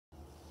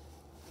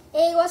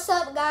Hey, what's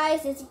up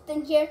guys? It's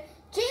Ethan here.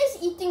 Jay is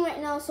eating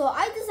right now, so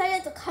I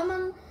decided to come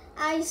and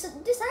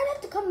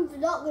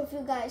vlog with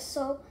you guys.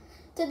 So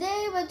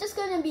today we're just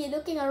gonna be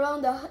looking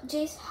around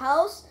Jay's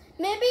house.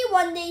 Maybe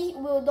one day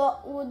we'll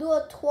do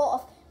a tour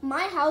of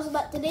my house,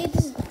 but today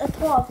this is a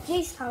tour of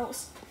Jay's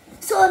house.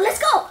 So let's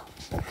go!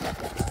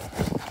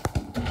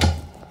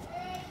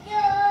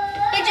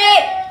 Hey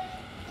Jay!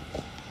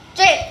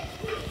 Jay!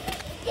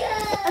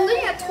 I'm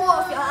doing a tour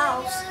of your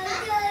house.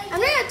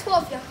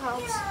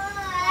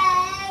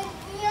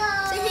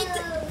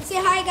 Say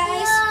hi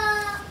guys.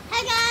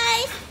 Hi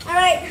guys.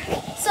 Alright,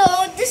 so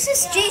this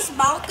is Jay's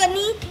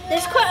balcony.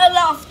 There's quite a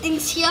lot of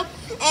things here.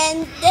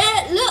 And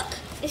there, look,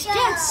 it's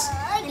Jess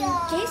and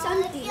Jay's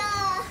auntie.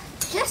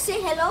 Jess, say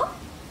hello.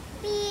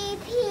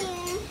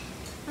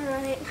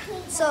 Alright,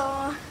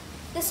 so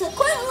there's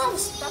quite a lot of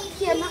stuff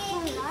here, not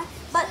gonna lie,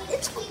 but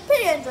it's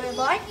pretty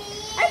enjoyable. I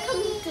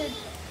come to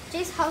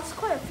Jay's house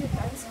quite a few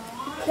times.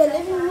 The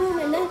living room,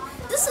 and then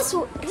this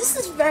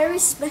is very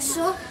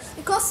special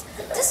because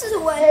this is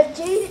where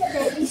Jay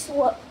daddy's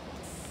work.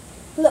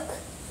 Look,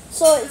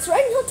 so it's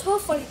right now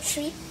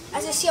 12:43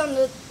 as you see on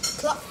the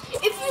clock.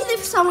 If you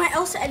live somewhere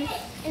else and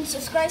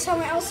subscribe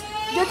somewhere else,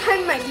 your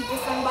time might be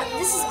different, but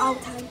this is our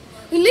time.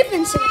 We live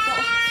in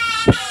Singapore.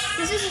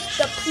 This is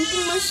the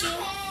printing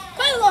machine.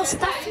 Quite a lot of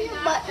stuff here,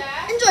 but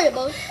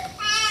enjoyable.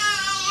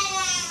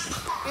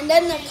 And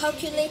then the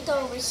calculator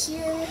over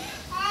here.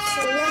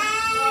 So yeah.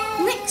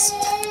 Next,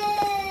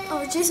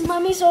 Jay's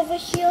mommy's over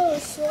here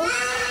also.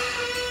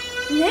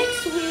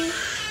 Next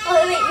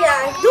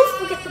don't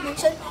forget to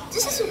mention,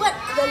 this is what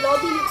the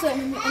lobby looks like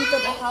when you enter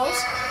the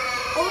house.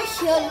 Over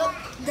here, look,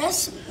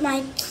 there's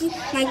my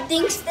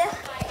things there.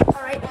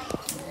 Alright,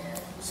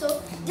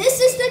 so this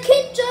is the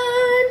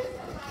kitchen.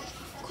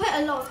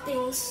 Quite a lot of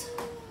things.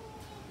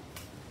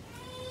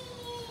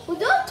 We'll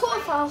do a tour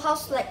of our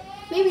house like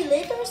maybe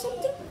later or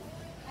something.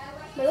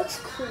 But it looks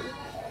cool.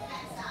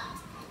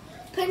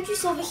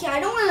 Pantry's over here. I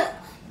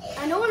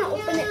don't wanna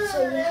open it,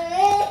 so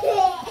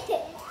yeah.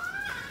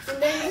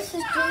 And then this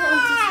is Jay's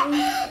auntie's room.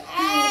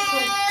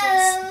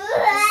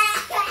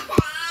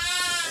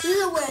 This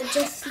is where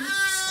Jess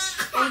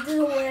sleeps. And this is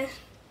where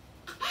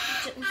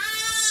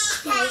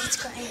it's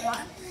crying a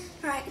lot.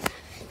 Alright.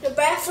 The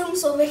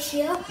bathroom's over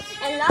here.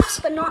 And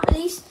last but not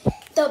least,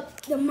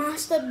 the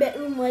master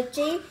bedroom where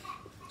Jay,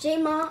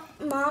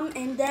 mom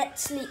and dad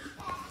sleep.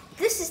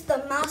 This is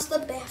the master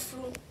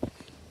bathroom.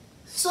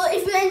 So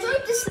if you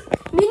enjoyed this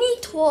mini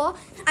tour,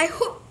 I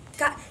hope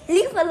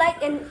leave a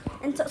like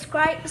and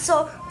subscribe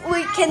so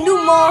we can do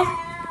more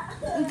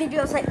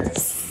videos like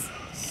this.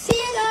 See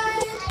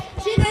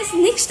you guys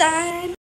next time.